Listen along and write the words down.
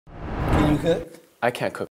you cook? I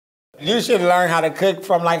can't cook. You should learn how to cook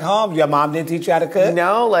from like home. Your mom didn't teach you how to cook?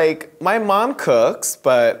 No, like my mom cooks,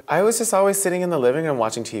 but I was just always sitting in the living room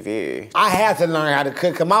watching TV. I had to learn how to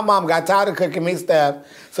cook because my mom got tired of cooking me stuff.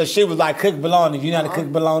 So she was like, cook bologna. You know how to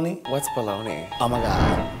cook bologna? What's bologna? Oh my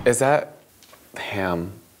God. Is that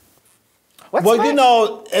ham? What's well, what? you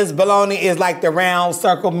know, bologna is like the round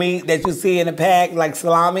circle meat that you see in a pack, like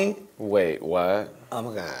salami. Wait, what? Oh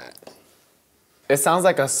my God. It sounds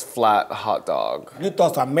like a flat hot dog. You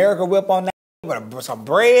throw some Miracle Whip on that with some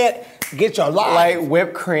bread, get your life. Like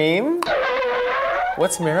whipped cream?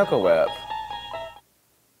 What's Miracle Whip?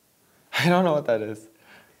 I don't know what that is.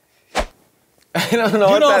 I don't know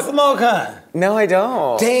you what don't that... smoke, huh? No, I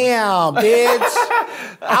don't. Damn, bitch.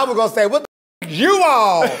 I was gonna say, what the you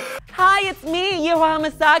on? Hi, it's me, Yuha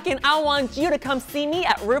Masaki, and I want you to come see me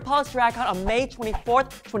at RuPaul's DragCon on May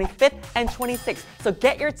 24th, 25th, and 26th. So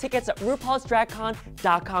get your tickets at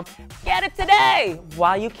RuPaul'sDragCon.com. Get it today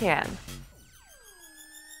while you can.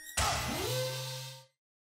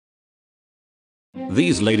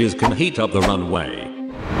 These ladies can heat up the runway,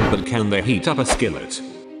 but can they heat up a skillet?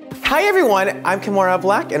 Hi everyone, I'm Kimora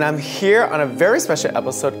Blac, and I'm here on a very special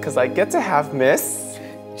episode because I get to have Miss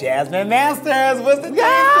Jasmine Masters. What's the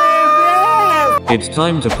yes! It's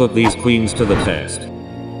time to put these queens to the test.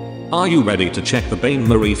 Are you ready to check the Bain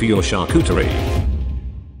Marie for your charcuterie?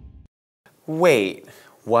 Wait,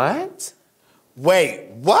 what? Wait,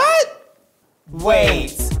 what?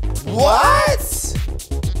 Wait, what?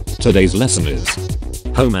 Today's lesson is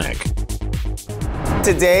home ec.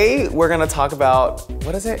 Today we're gonna talk about,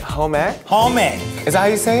 what is it, home ec? Home ec. Is that how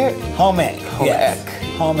you say it? Home ec. Home yes. ec.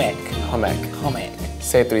 Home ec. Home ec. Home ec.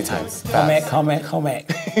 Say it 3 times. Home ec, fast. home ec, home ec.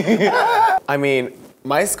 I mean,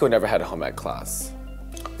 my school never had a home ec class.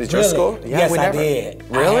 Did your Really? school? Yeah, yes, we I never. did.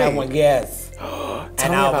 Really? I had one, yes. Tell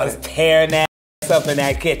me I about was it. tearing that up in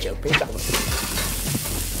that kitchen. Bitch, I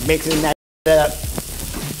was mixing that up.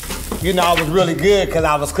 You know, I was really good because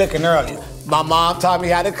I was cooking early. My mom taught me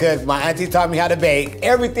how to cook. My auntie taught me how to bake.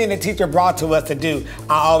 Everything the teacher brought to us to do,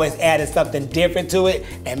 I always added something different to it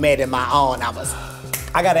and made it my own.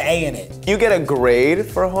 I got an A in it. You get a grade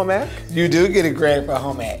for home ec? You do get a grade for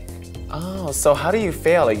home ec. Oh, so how do you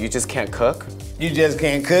fail? Like you just can't cook? You just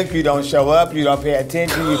can't cook, you don't show up, you don't pay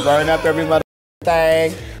attention, you burn up every mother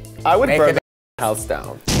thing. I would burn the house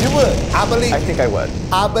down. You would, I believe I think I would.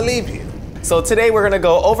 I believe you. So today we're gonna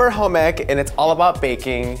go over home ec and it's all about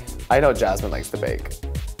baking. I know Jasmine likes to bake.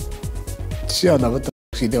 She don't know what the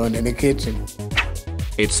she doing in the kitchen.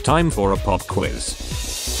 It's time for a pop quiz.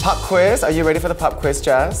 Pop quiz, are you ready for the pop quiz,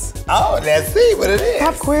 Jazz? Oh, let's see what it is.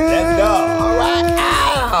 Pop quiz. Let's go, all right,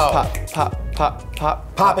 ow.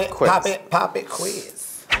 Pop it, quiz. Pop it,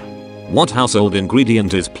 quiz. What household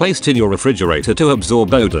ingredient is placed in your refrigerator to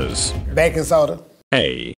absorb odors? Baking soda.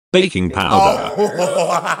 A. Baking powder.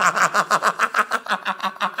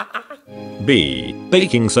 B.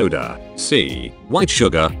 Baking soda. C. White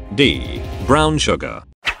sugar. D. Brown sugar.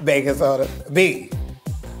 Baking soda. B.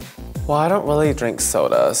 Well, I don't really drink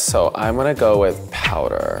soda, so I'm gonna go with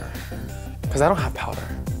powder. Because I don't have powder.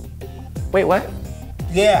 Wait, what?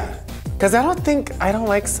 Yeah. Because I don't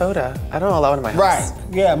like soda. I don't allow it in my house. Right,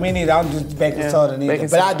 yeah, me neither, I don't do baking soda neither. Baking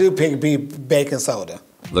but I soda. do pick B, baking soda.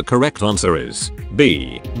 The correct answer is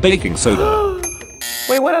B. Baking soda.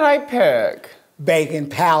 Wait, what did I pick? Baking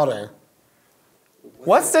powder.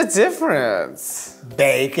 What's the difference?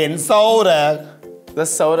 Baking soda. The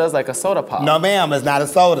soda's like a soda pop. No ma'am, it's not a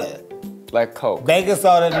soda. Like Coke. Baking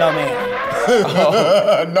soda, no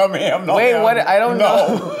ma'am. No ma'am, no Wait, ma'am. what? I don't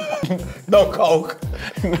know. No Coke.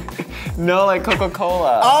 No, like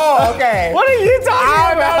Coca-Cola. Oh, okay. What are you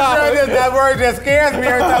talking about? I'm not sure that word just scares me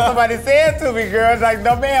every time somebody says it to me, girl. It's like,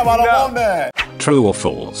 no ma'am, I don't want that. True or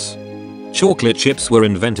false? Chocolate chips were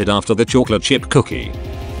invented after the chocolate chip cookie.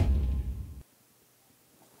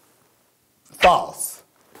 False.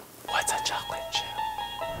 What's a chocolate chip?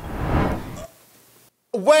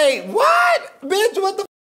 Wait, what? Bitch, what the?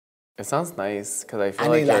 It sounds nice, because I feel I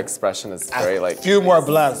like need, your like, expression is very A like... few more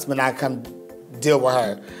blunts when I come deal with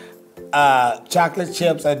her. Chocolate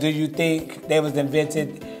chips, or do you think they was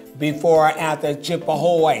invented before or after Chip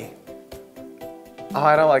Ahoy? Oh,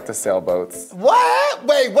 I don't like the sailboats. What?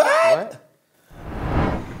 Wait, what? What?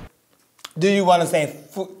 Do you want to say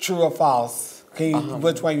true or false? Can you,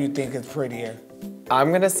 which one you think is prettier?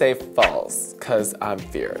 I'm gonna say false, because I'm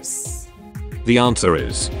fierce. The answer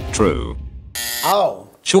is true. Oh.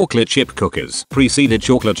 Chocolate chip cookies preceded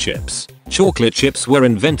chocolate chips. Chocolate chips were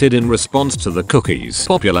invented in response to the cookies'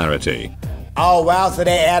 popularity. Oh, wow, so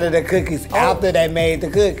they added the cookies after they made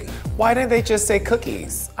the cookie. Why didn't they just say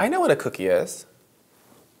cookies? I know what a cookie is.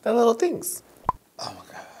 They're little things. Oh my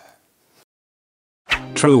God.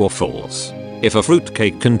 True or false? If a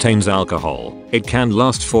fruitcake contains alcohol, it can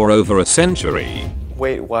last for over a century.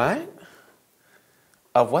 Wait, what?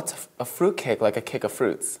 What's a fruit cake? Like a cake of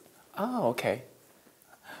fruits? Oh, okay.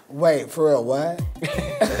 Wait, for real, what?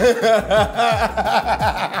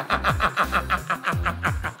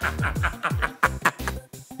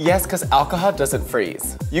 Yes, because alcohol doesn't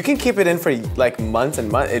freeze. You can keep it in for like months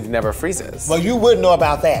and months, it never freezes. Well, you wouldn't know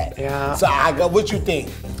about that. Yeah. So what you think?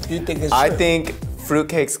 You think it's true? I think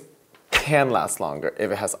fruitcakes can last longer if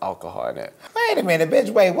it has alcohol in it. Wait a minute, bitch,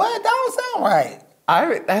 wait, what? That don't sound right.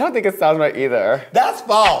 I don't think it sounds right either. That's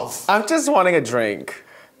false. I'm just wanting a drink.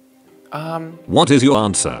 What is your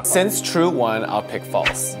answer? Since true won, I'll pick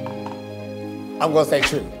false. I'm gonna say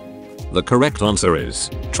true. The correct answer is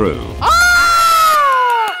true.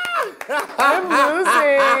 I'm losing.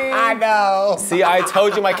 I know. See, I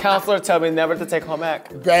told you my counselor told me never to take home ec.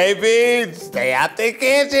 Baby, stay out the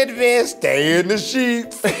kitchen, bitch. Stay in the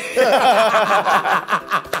sheets.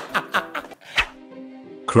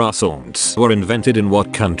 Croissants were invented in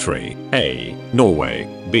what country? A. Norway.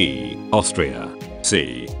 B. Austria.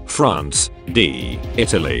 C. France. D.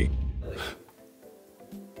 Italy.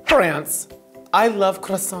 France. I love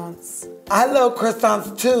croissants. I love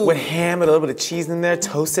croissants too. With ham and a little bit of cheese in there,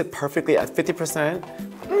 toasted perfectly at 50%.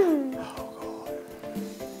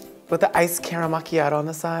 With the iced caramel macchiato on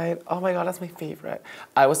the side. Oh my God, that's my favorite.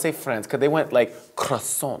 I would say France, because they went like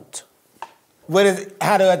croissant.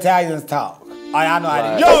 How do Italians talk? I know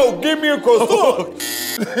how to. Yo, give me a croissant.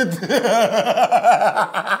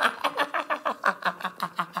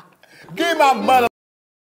 Give my mother.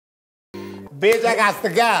 Bitch, I got to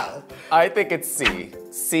go. I think it's C.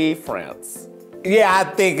 C, France. Yeah, I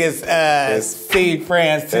think it's C,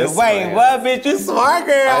 France too. It's Wait, France. what, bitch? You smart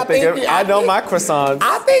girl. I know my croissants.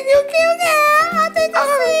 I think you cute, girl. I think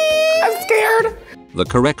I'm scared. The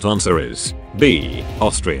correct answer is B.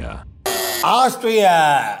 Austria.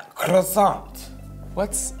 Austria croissant.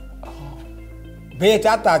 What's... Bitch,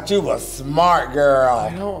 I thought you was smart,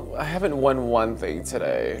 girl. I haven't won one thing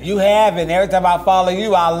today. You haven't. Every time I follow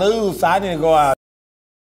you, I lose. So I need to go out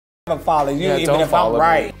and follow you, Yeah, even don't if follow I'm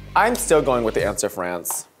right. me. I'm still going with the answer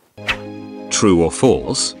France. True or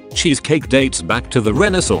false? Cheesecake dates back to the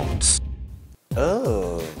Renaissance.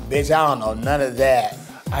 Oh. Bitch, I don't know none of that.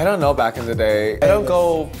 I don't know back in the day. I don't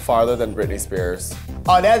go farther than Britney Spears.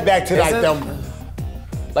 Oh, that's back to like them.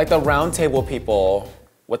 Like the round table people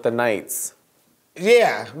with the knights.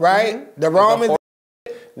 Yeah, right? The Romans.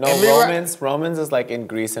 No, Romans is like in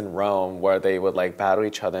Greece and Rome where they would like battle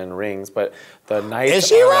each other in rings, but the knights Is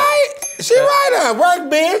she right? She right, work,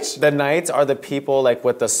 bitch. The knights are the people like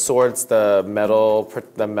with the swords, the metal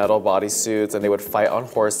bodysuits, and they would fight on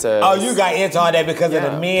horses. Oh, you got into all that because of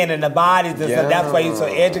the men and the bodies and stuff. That's why you're so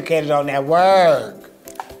educated on that word.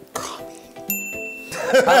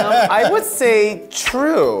 I would say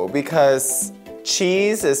true because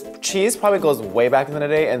cheese probably goes way back in the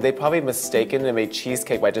day, and they probably mistaken and made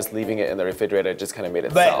cheesecake by just leaving it in the refrigerator. It just kind of made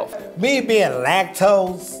itself. But me being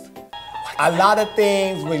lactose, a lot of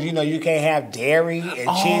things where you can't have dairy and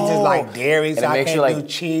cheese is like dairy, so I can't do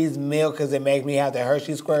cheese milk because it makes me have the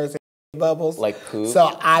Hershey squirts and bubbles. Like poop?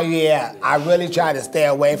 So I really try to stay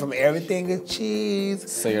away from everything is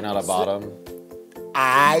cheese. So you're not a bottom?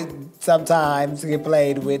 I sometimes get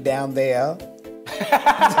played with down there. I'm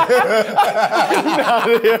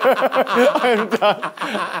done.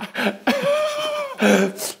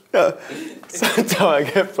 Sometimes I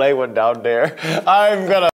get played with down there. I'm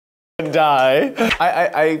gonna die.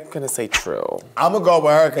 I'm gonna say true. I'm gonna go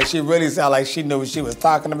with her because she really sounded like she knew what she was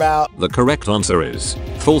talking about. The correct answer is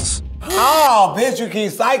false. Oh, bitch, you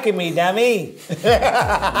keep psyching me, dummy.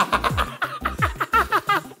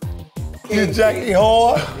 You junkie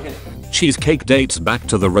whore. Cheesecake dates back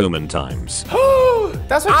to the Roman times.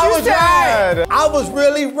 That's what you said. Right. I was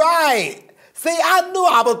really right. See, I knew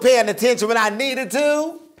I was paying attention when I needed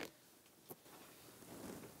to.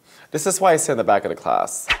 This is why I sit in the back of the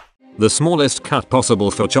class. The smallest cut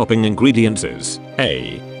possible for chopping ingredients is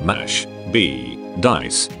A. Mash. B.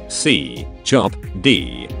 Dice. C. Chop.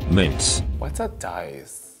 D. Mince. What's a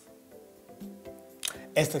dice?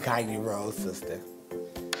 It's the kind you roll, sister.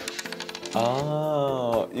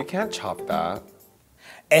 Oh, you can't chop that.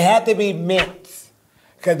 It had to be mince.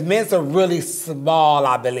 Because mince are really small,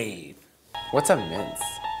 I believe. What's a mince?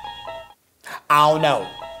 I don't know.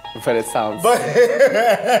 But it sounds...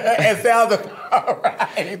 It sounds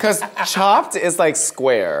right. Because chopped is like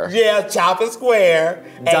square. Yeah, chop is square.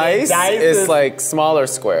 Dice is like smaller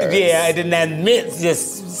squares. Yeah, and then that mince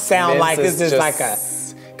just sound like it's just like a...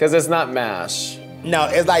 Because it's not mash. No,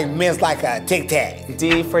 it's like mince like a Tic Tac.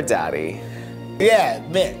 D for daddy. Yeah,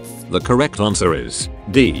 mince. The correct answer is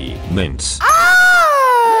D. Mints.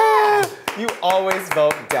 You always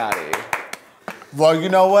vote daddy. Well, you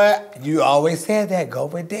know what? You always said that. Go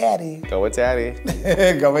with daddy. Go with daddy.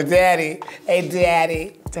 Go with daddy. Hey,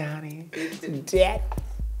 daddy. Daddy. Dad.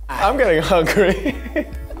 I'm getting hungry.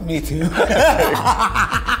 Me too.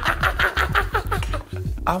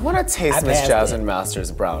 I want to taste Miss Jasmine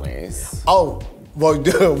Masters brownies. Oh, well,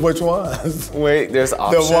 which ones? Wait, there's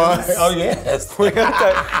options. The one? Oh, yes.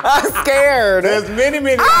 I'm scared. There's many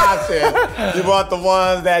options. You want the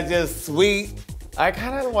ones that just sweet I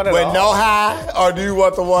kind of want it with all. no high, or do you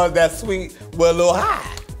want the ones that sweet with a little high?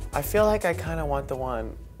 I feel like I kind of want the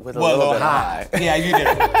one with a little bit high. Yeah, you do.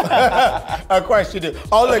 Of course you do.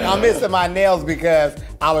 Oh, look, I'm missing my nails because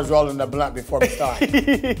I was rolling the blunt before we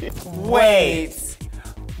started. Wait.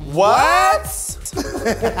 What?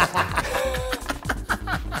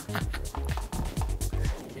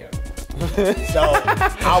 So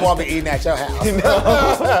I won't be eating at your house.